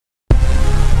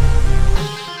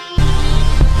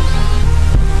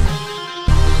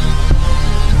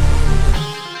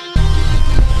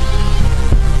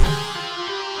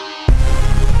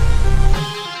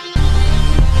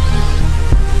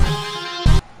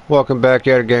Welcome back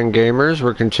yet again, gamers.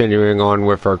 We're continuing on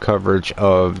with our coverage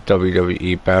of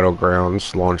WWE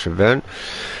Battlegrounds launch event.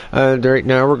 And right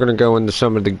now we're going to go into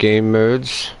some of the game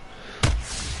modes.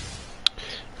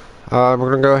 We're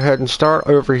going to go ahead and start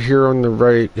over here on the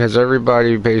right, because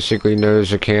everybody basically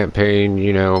knows the campaign,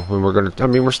 you know, and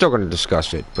we're still going to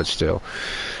discuss it, but still.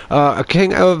 A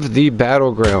King of the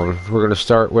Battleground, we're going to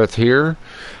start with here.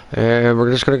 And we're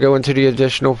just going to go into the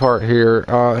additional part here.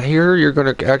 Here you're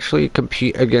going to actually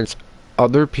compete against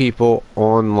other people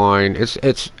online.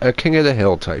 It's a King of the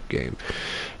Hill type game.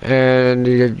 And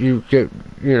you get,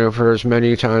 you know, for as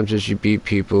many times as you beat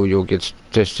people, you'll get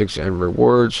statistics and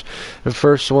rewards. The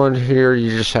first one here, you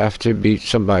just have to beat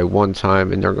somebody one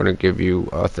time, and they're going to give you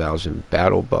 1,000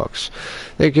 battle bucks.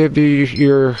 They give you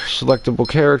your selectable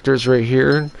characters right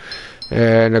here.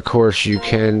 And of course you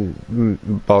can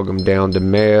bug them down to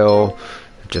male,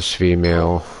 just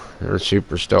female, or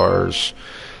superstars,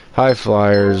 high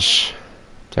flyers,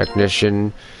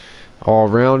 technician,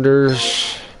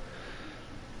 all-rounders,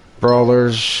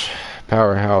 brawlers,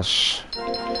 powerhouse.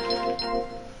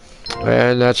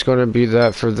 And that's going to be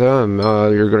that for them.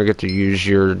 You're going to get to use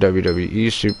your WWE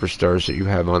superstars that you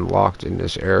have unlocked in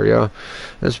this area.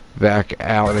 Let's back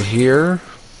out of here.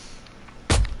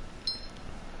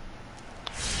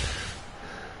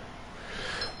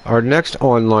 Our next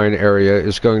online area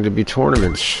is going to be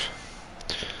tournaments.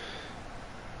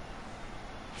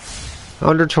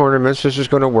 Under tournaments, this is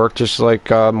going to work just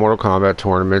like Mortal Kombat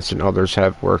tournaments and others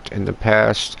have worked in the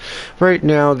past. Right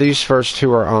now, these first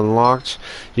two are unlocked.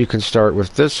 You can start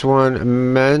with this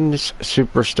one, Men's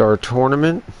Superstar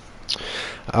Tournament.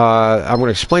 I'm going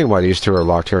to explain why these two are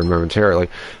locked here momentarily.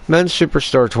 Men's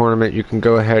Superstar Tournament, you can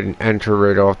go ahead and enter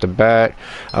right off the bat.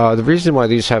 The reason why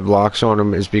these have locks on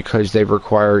them is because they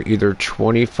require either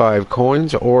 25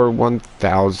 coins or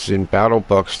 1,000 battle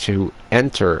bucks to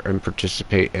enter and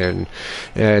participate in.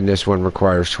 And this one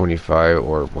requires 25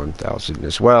 or 1,000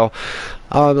 as well.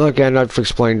 Again, I've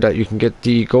explained that you can get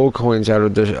the gold coins out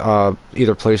of the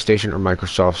either PlayStation or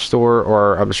Microsoft store,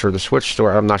 or I'm sure the Switch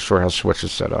store. I'm not sure how Switch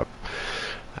is set up.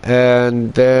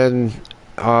 And then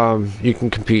you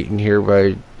can compete in here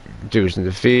by using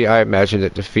the fee. I imagine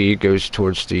that the fee goes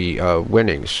towards the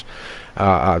winnings.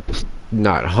 Not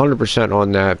 100%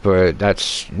 on that, but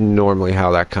that's normally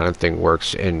how that kind of thing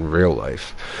works in real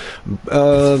life.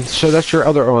 So that's your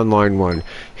other online one.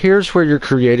 Here's where your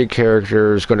created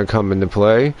character is going to come into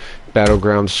play.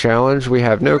 Battlegrounds Challenge. We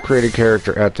have no created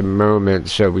character at the moment,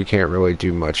 so we can't really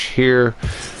do much here.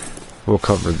 We'll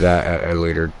cover that at a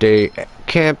later date.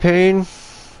 Campaign.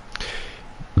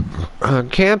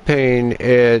 Campaign,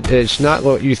 it's not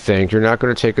what you think. You're not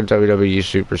going to take a WWE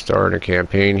superstar in a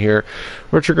campaign here.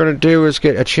 What you're going to do is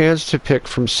get a chance to pick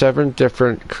from 7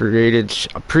 different pre-created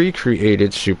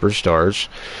superstars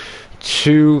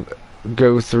to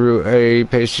go through a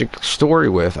basic story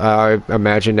with. I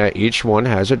imagine that each one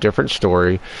has a different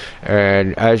story,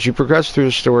 and as you progress through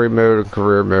the story mode and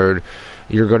career mode,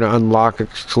 you're going to unlock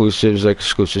exclusives like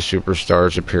exclusive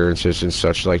superstars appearances and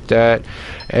such like that.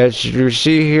 As you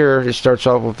see here, it starts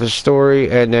off with a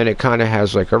story, and then it kind of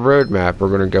has like a roadmap. We're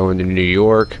going to go into New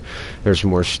York. There's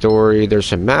more story. There's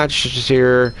some matches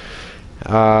here.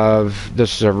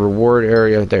 This is a reward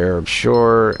area there, I'm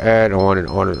sure, and on and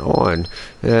on and on.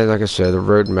 And like I said, the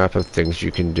roadmap of things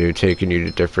you can do, taking you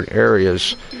to different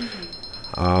areas.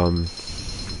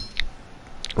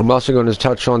 I'm also going to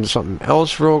touch on something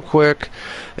else real quick.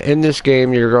 In this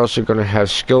game, you're also going to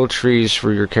have skill trees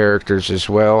for your characters as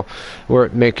well. We're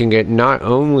making it not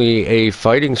only a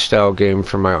fighting style game,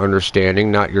 from my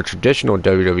understanding, not your traditional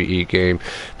WWE game,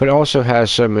 but also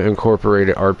has some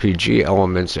incorporated RPG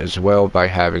elements as well by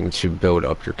having to build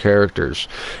up your characters.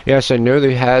 Yes, I know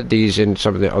they had these in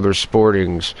some of the other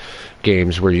sportings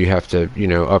games where you have to, you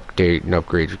know, update and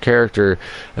upgrade your character,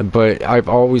 but I've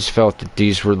always felt that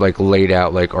these were like laid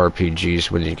out like RPGs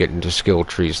when you get into skill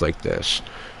trees like this.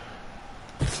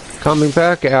 Coming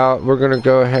back out, we're going to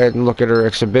go ahead and look at our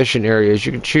exhibition areas.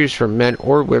 You can choose from men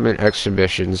or women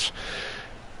exhibitions.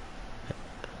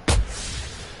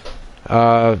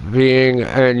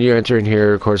 And you enter in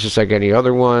here, of course, it's like any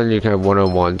other one. You can have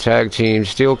one-on-one tag teams,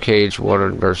 steel cage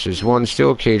 1 versus 1,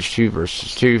 steel cage 2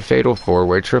 versus 2, fatal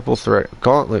 4-way, triple threat,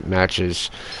 gauntlet matches,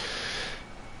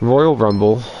 Royal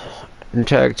Rumble, and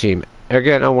tag team.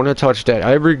 Again, I want to touch that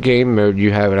every game mode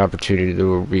you have an opportunity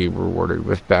to be rewarded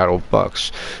with battle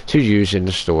bucks to use in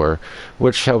the store,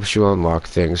 which helps you unlock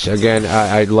things. Again,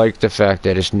 I like the fact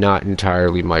that it's not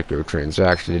entirely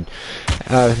microtransacted.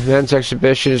 Men's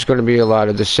exhibition is going to be a lot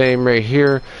of the same right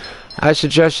here. I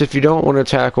suggest if you don't want to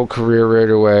tackle career right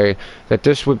away, that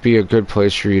this would be a good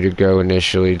place for you to go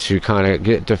initially to kind of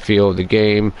get the feel of the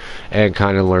game and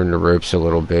kind of learn the ropes a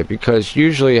little bit, because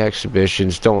usually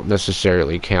exhibitions don't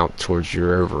necessarily count towards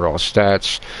your overall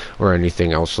stats or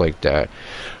anything else like that.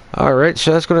 Alright,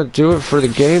 so that's going to do it for the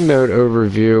game mode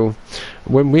overview.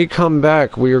 When we come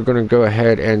back, we are going to go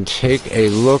ahead and take a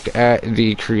look at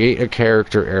the create a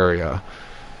character area.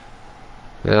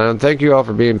 And thank you all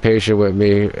for being patient with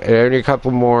me. Only a couple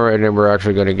more, and then we're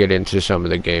actually going to get into some of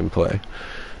the gameplay.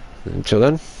 Until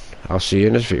then, I'll see you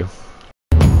in this view.